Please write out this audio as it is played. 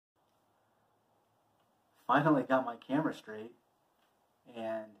finally got my camera straight,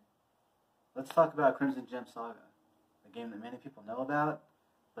 and let's talk about Crimson Gem Saga, a game that many people know about,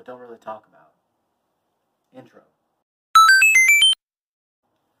 but don't really talk about. Intro.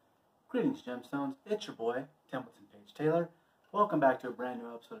 Greetings, Gemstones. It's your boy, Templeton Page Taylor. Welcome back to a brand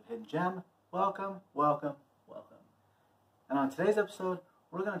new episode of Hidden Gem. Welcome, welcome, welcome. And on today's episode,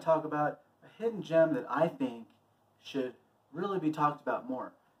 we're going to talk about a hidden gem that I think should really be talked about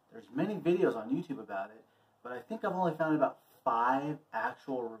more. There's many videos on YouTube about it, but I think I've only found about 5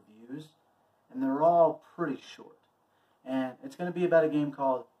 actual reviews, and they're all pretty short. And it's going to be about a game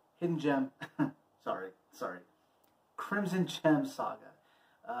called Hidden Gem, Crimson Gem Saga.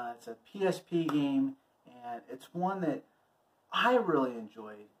 It's a PSP game, and it's one that I really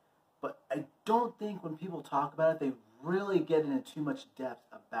enjoyed, but I don't think when people talk about it, they really get into too much depth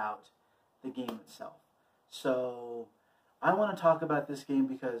about the game itself. So I want to talk about this game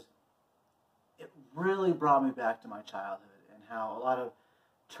because it really brought me back to my childhood and how a lot of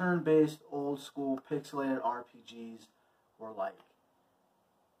turn-based, old-school, pixelated RPGs were like.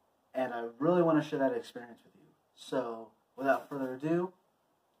 And I really want to share that experience with you. So without further ado,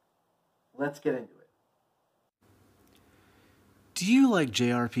 let's get into it. Do you like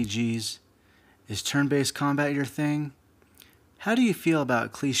JRPGs? Is turn-based combat your thing? How do you feel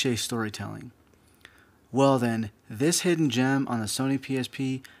about cliché storytelling? Well then, this hidden gem on the Sony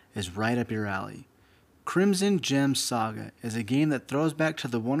PSP is right up your alley. Crimson Gem Saga is a game that throws back to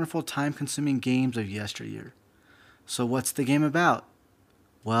the wonderful time-consuming games of yesteryear. So what's the game about?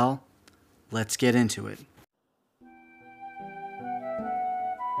 Well, let's get into it.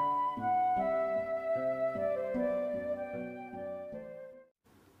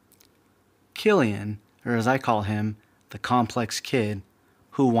 Killian, or as I call him, the complex kid,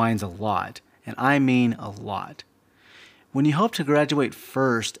 who whines a lot, and I mean a lot. When you hope to graduate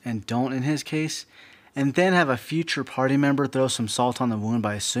first and don't in his case, and then have a future party member throw some salt on the wound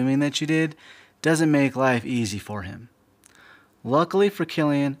by assuming that you did, doesn't make life easy for him. Luckily for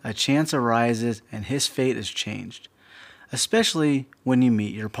Killian, a chance arises and his fate is changed, especially when you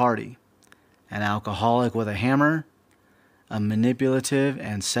meet your party. An alcoholic with a hammer, a manipulative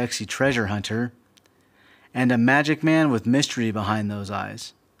and sexy treasure hunter, and a magic man with mystery behind those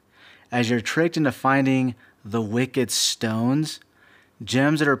eyes. As you're tricked into finding the wicked stones,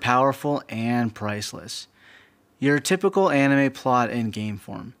 gems that are powerful and priceless. Your typical anime plot in game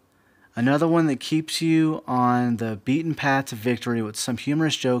form. Another one that keeps you on the beaten path to victory with some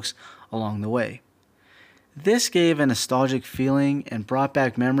humorous jokes along the way. This gave a nostalgic feeling and brought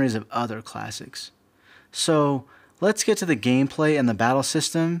back memories of other classics. So, let's get to the gameplay and the battle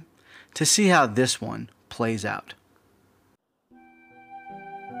system to see how this one plays out.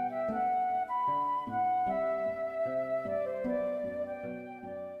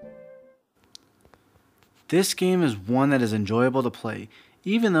 This game is one that is enjoyable to play,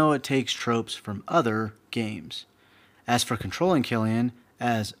 even though it takes tropes from other games. As for controlling Killian,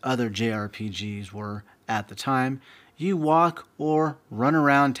 as other JRPGs were at the time, you walk or run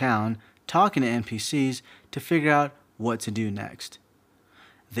around town talking to NPCs to figure out what to do next.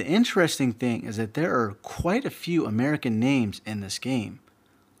 The interesting thing is that there are quite a few American names in this game,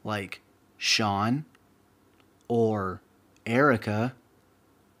 like Sean, or Erica,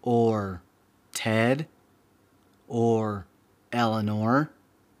 or Ted, or Eleanor,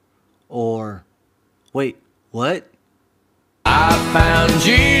 or wait, what? I found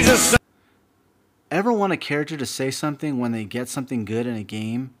Jesus. Ever want a character to say something when they get something good in a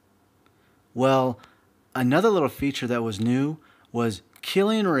game? Well, another little feature that was new was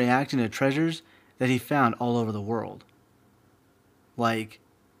Killian reacting to treasures that he found all over the world. Like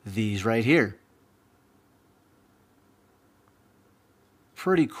these right here.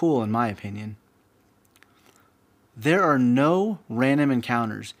 Pretty cool in my opinion. There are no random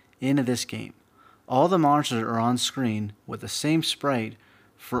encounters in this game. All the monsters are on screen with the same sprite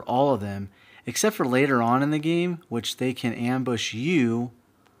for all of them, except for later on in the game, which they can ambush you,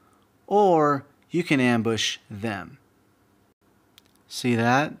 or you can ambush them. See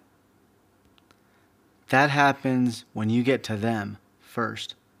that? That happens when you get to them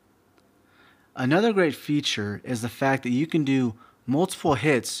first. Another great feature is the fact that you can do multiple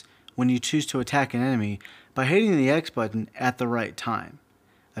hits when you choose to attack an enemy by hitting the X button at the right time,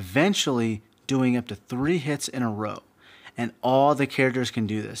 eventually doing up to 3 hits in a row, and all the characters can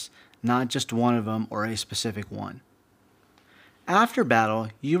do this, not just one of them or a specific one. After battle,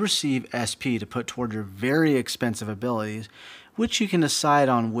 you receive SP to put toward your very expensive abilities, which you can decide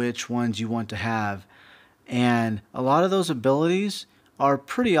on which ones you want to have, and a lot of those abilities are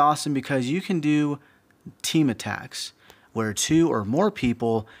pretty awesome because you can do team attacks, where 2 or more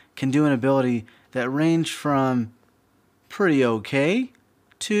people can do an ability that range from pretty okay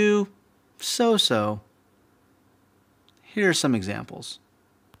to so-so. Here are some examples.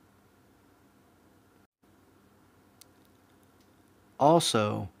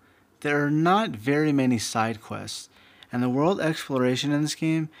 Also, there are not very many side quests, and the world exploration in this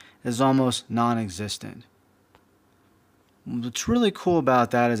game is almost non-existent. What's really cool about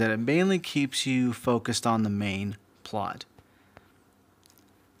that is that it mainly keeps you focused on the main plot.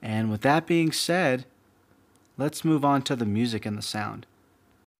 And with that being said, let's move on to the music and the sound.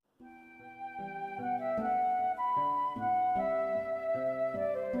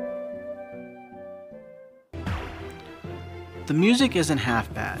 The music isn't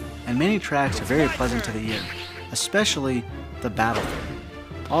half bad, and many tracks are very pleasant to the ear, especially the battle theme.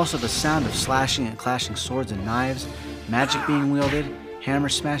 Also, the sound of slashing and clashing swords and knives, magic being wielded,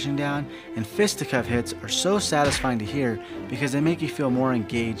 hammers smashing down, and fisticuff hits are so satisfying to hear because they make you feel more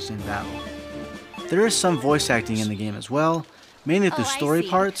engaged in battle. There is some voice acting in the game as well, mainly through story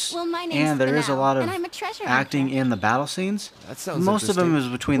parts, and there is a lot of acting in the battle scenes. Most of them is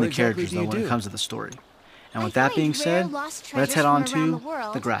between the characters though when it comes to the story. And with that being said, let's head on to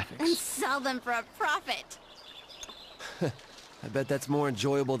the graphics. And sell them for a profit. I bet that's more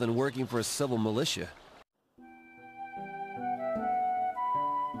enjoyable than working for a civil militia.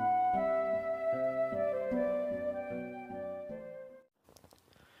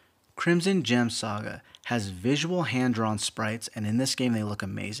 Crimson Gem Saga has visual hand-drawn sprites, and in this game they look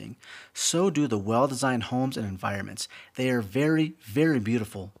amazing. So do the well-designed homes and environments. They are very, very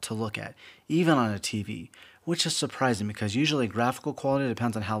beautiful to look at, even on a TV, which is surprising because usually graphical quality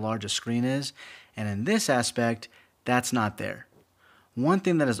depends on how large a screen is, and in this aspect, that's not there. One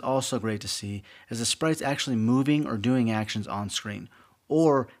thing that is also great to see is the sprites actually moving or doing actions on screen,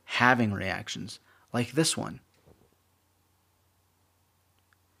 or having reactions, like this one.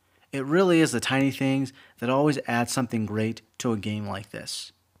 It really is the tiny things that always add something great to a game like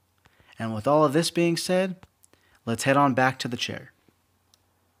this. And with all of this being said, let's head on back to the chair.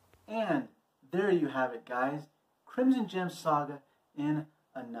 And there you have it, guys. Crimson Gem Saga in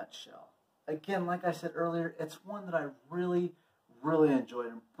a nutshell. Again, like I said earlier, it's one that I really, really enjoyed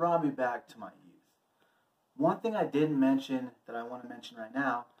and brought me back to my youth. One thing I didn't mention that I want to mention right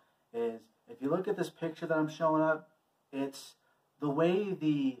now is if you look at this picture that I'm showing up, it's the way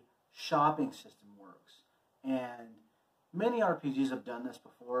the shopping system works. And many RPGs have done this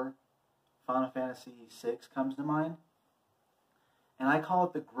before. Final Fantasy VI comes to mind. And I call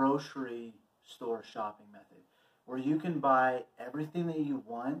it the grocery store shopping method, where you can buy everything that you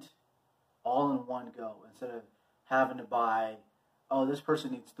want all in one go instead of having to buy, oh, this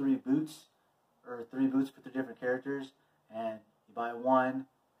person needs 3 boots, or 3 boots for 3 different characters, and you buy one,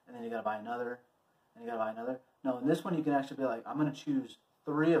 and then you gotta buy another, and you gotta buy another. No, in this one you can actually be like, I'm gonna choose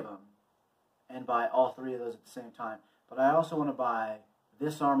 3 of them and buy all 3 of those at the same time. But I also want to buy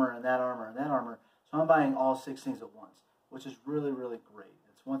this armor and that armor and that armor, so I'm buying all 6 things at once, which is really, really great.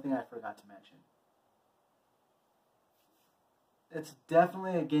 It's one thing I forgot to mention. It's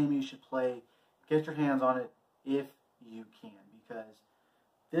definitely a game you should play. Get your hands on it if you can, because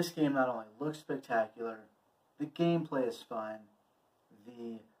this game not only looks spectacular, the gameplay is fun,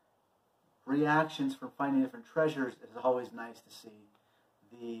 the reactions from finding different treasures is always nice to see.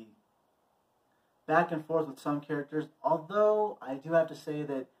 The back and forth with some characters, although I do have to say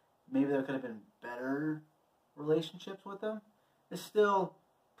that maybe there could have been better relationships with them, is still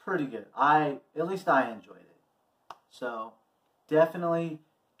pretty good. At least I enjoyed it. So definitely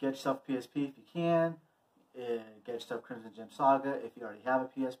get yourself a PSP if you can. Get yourself Crimson Gem Saga if you already have a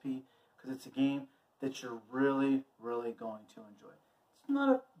PSP, because it's a game that you're really, really going to enjoy. It's not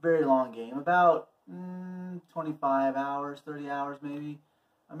a very long game, about 25 hours, 30 hours maybe.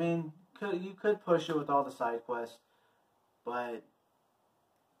 I mean, you could push it with all the side quests, but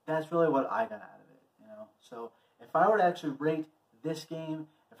that's really what I got out of it, you know. So if I were to actually rate this game,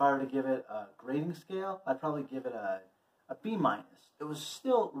 if I were to give it a grading scale, I'd probably give it a B-. It was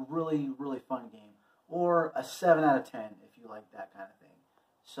still a really, really fun game, or a 7 out of 10 if you like that kind of thing.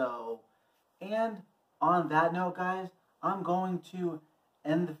 So, and on that note, guys, I'm going to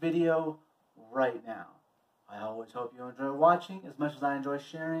end the video right now. I always hope you enjoy watching as much as I enjoy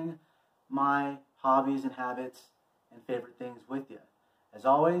sharing my hobbies and habits and favorite things with you. As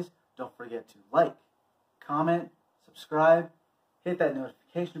always, don't forget to like, comment, subscribe, hit that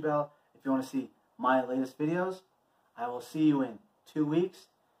notification bell if you want to see my latest videos. I will see you in 2 weeks.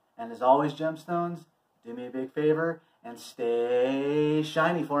 And as always, Gemstones, do me a big favor and stay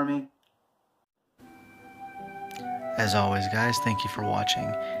shiny for me. As always, guys, thank you for watching.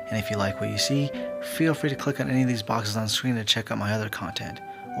 And if you like what you see, feel free to click on any of these boxes on screen to check out my other content.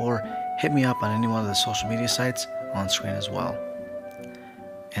 or hit me up on any one of the social media sites on screen as well.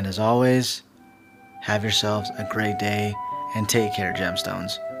 And as always, have yourselves a great day and take care,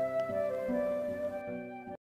 Gemstones.